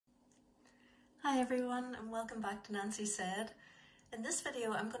Hi everyone and welcome back to Nancy Said. In this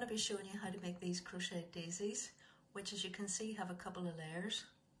video I'm going to be showing you how to make these crocheted daisies, which as you can see have a couple of layers.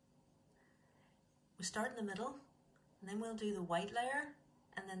 We start in the middle and then we'll do the white layer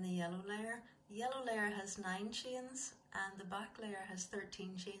and then the yellow layer. The yellow layer has 9 chains and the back layer has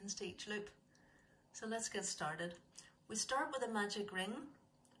 13 chains to each loop. So let's get started. We start with a magic ring,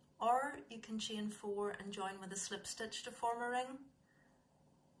 or you can chain 4 and join with a slip stitch to form a ring.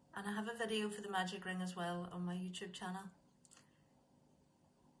 And I have a video for the magic ring as well on my YouTube channel.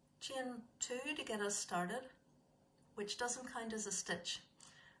 Chain 2 to get us started, which doesn't count as a stitch.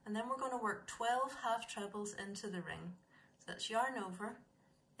 And then we're going to work 12 half trebles into the ring. So that's yarn over,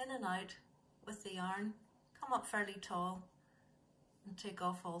 in and out with the yarn, come up fairly tall and take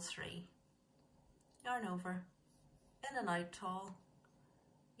off all 3. Yarn over, in and out tall,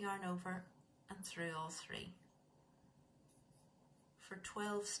 yarn over and through all 3. For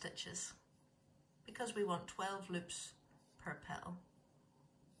 12 stitches, because we want 12 loops per petal.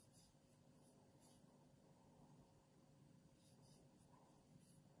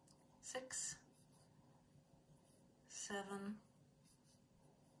 Six, 7,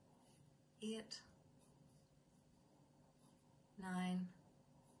 8, 9,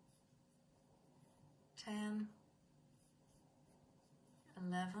 10,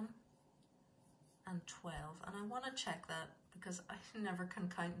 11, and 12. And I want to check that because I never can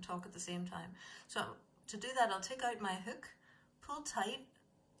count and talk at the same time. So to do that, I'll take out my hook, pull tight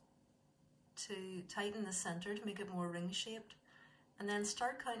to tighten the center to make it more ring shaped, and then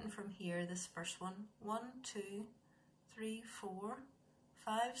start counting from here, this first one. 1, 2, 3, 4,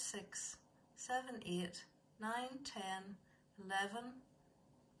 5, 6, 7, 8, 9, 10, 11,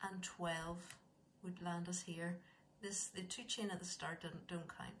 and 12 would land us here. The 2 chain at the start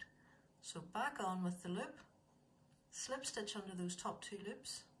don't count. So back on with the loop, slip stitch under those top 2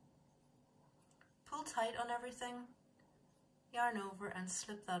 loops, pull tight on everything, yarn over and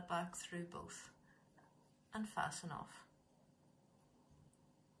slip that back through both and fasten off.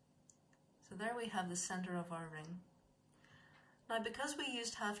 So there we have the center of our ring. Now because we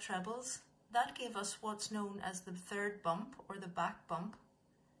used half trebles, that gave us what's known as the 3rd bump or the back bump.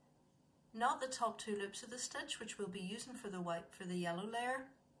 Not the top 2 loops of the stitch, which we'll be using for the yellow layer.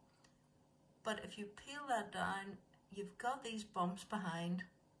 But if you peel that down, you've got these bumps behind,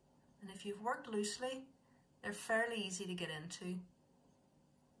 and if you've worked loosely, they're fairly easy to get into.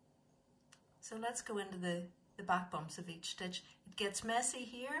 So let's go into the back bumps of each stitch. It gets messy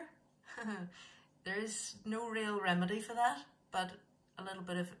here. There is no real remedy for that, but a little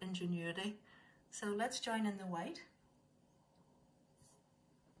bit of ingenuity. So let's join in the white.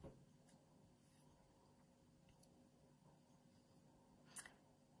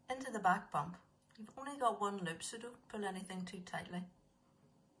 Into the back bump. You've only got 1 loop, so don't pull anything too tightly.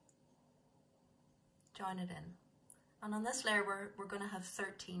 Join it in. And on this layer we're going to have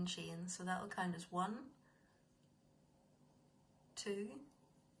 13 chains, so that'll count as 1, 2,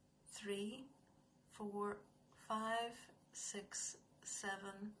 3, 4, 5, 6, 7,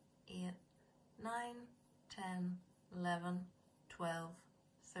 8, 9, 10, 11, 12,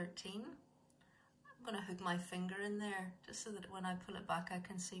 13. I'm going to hook my finger in there just so that when I pull it back I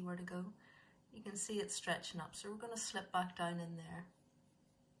can see where to go. You can see it stretching up, so we're going to slip back down in there.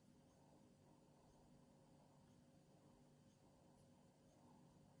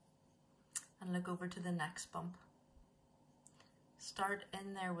 And look over to the next bump. Start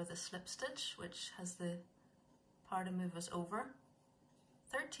in there with a slip stitch, which has the power to move us over.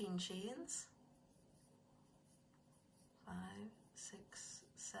 13 chains. 5, 6,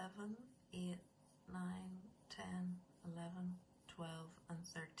 7, 8, 9, 10, 11, 12, and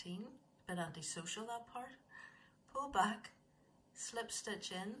 13. A bit antisocial, that part. Pull back, slip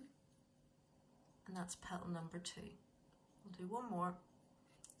stitch in, and that's petal number 2. We'll do one more.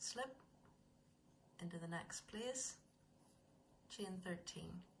 Slip into the next place, chain 13.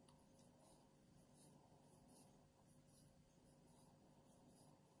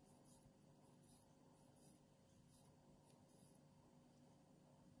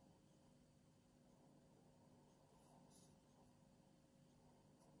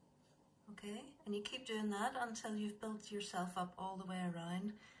 Okay, and you keep doing that until you've built yourself up all the way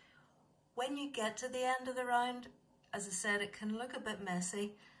around. When you get to the end of the round, as I said, it can look a bit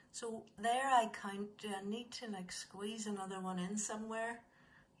messy. So there I count, do I need to like squeeze another one in somewhere?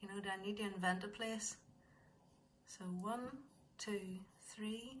 You know, do I need to invent a place? So 1, 2,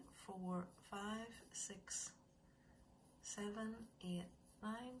 3, 4, 5, 6, 7, 8,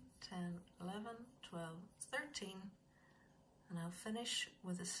 9, 10, 11, 12, 13. And I'll finish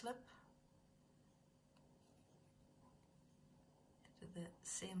with a slip the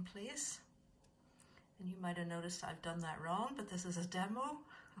same place, And you might have noticed I've done that wrong, but this is a demo.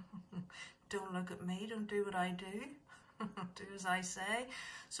 Don't look at me, don't do what I do. Do as I say.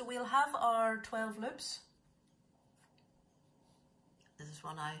 So we'll have our 12 loops. This is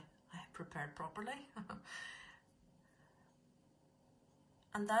one I prepared properly.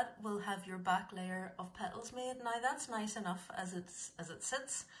 And that will have your back layer of petals made. Now that's nice enough as it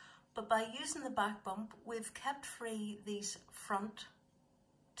sits, but by using the back bump, we've kept free these front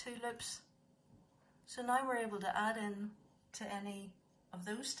 2 loops. So now we're able to add in to any of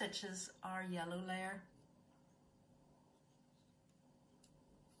those stitches our yellow layer.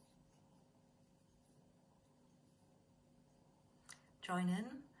 Join in,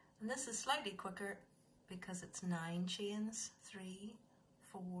 and this is slightly quicker because it's 9 chains, 3,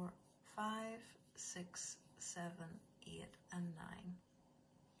 4, 5, 6, 7, 8 and 9.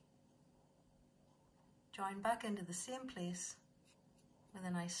 Join back into the same place with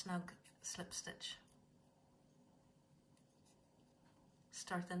a nice snug slip stitch.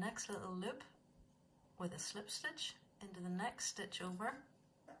 Start the next little loop with a slip stitch into the next stitch over,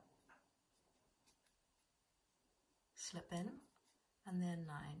 slip in, and then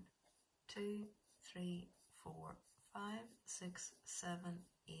 9, 2, 3, 4, 5, 6, 7,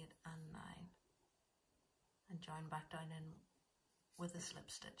 8 and 9, and join back down in with a slip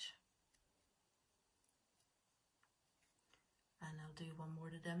stitch. And I'll do one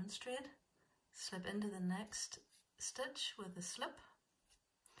more to demonstrate. Slip into the next stitch with a slip,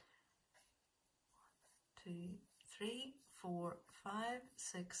 1, 2, 3, 4, 5,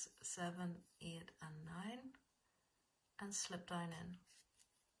 6, 7, 8 and 9, and slip down in.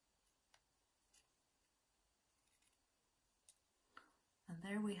 And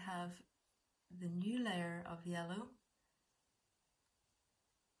there we have the new layer of yellow.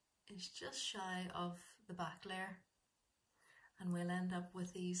 It's just shy of the back layer, and we'll end up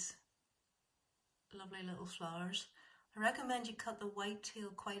with these lovely little flowers. I recommend you cut the white tail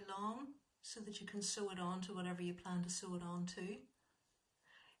quite long so that you can sew it on to whatever you plan to sew it on to.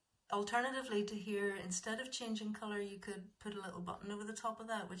 Alternatively to here, instead of changing colour, you could put a little button over the top of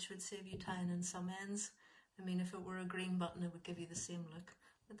that, which would save you tying in some ends. I mean, if it were a green button, it would give you the same look.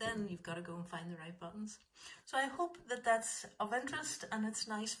 But then you've got to go and find the right buttons. So I hope that that's of interest and it's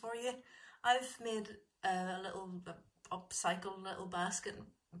nice for you. I've made a little upcycled little basket and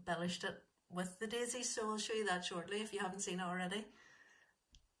embellished it with the daisies, so I'll show you that shortly if you haven't seen it already.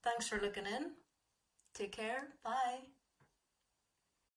 Thanks for looking in. Take care. Bye.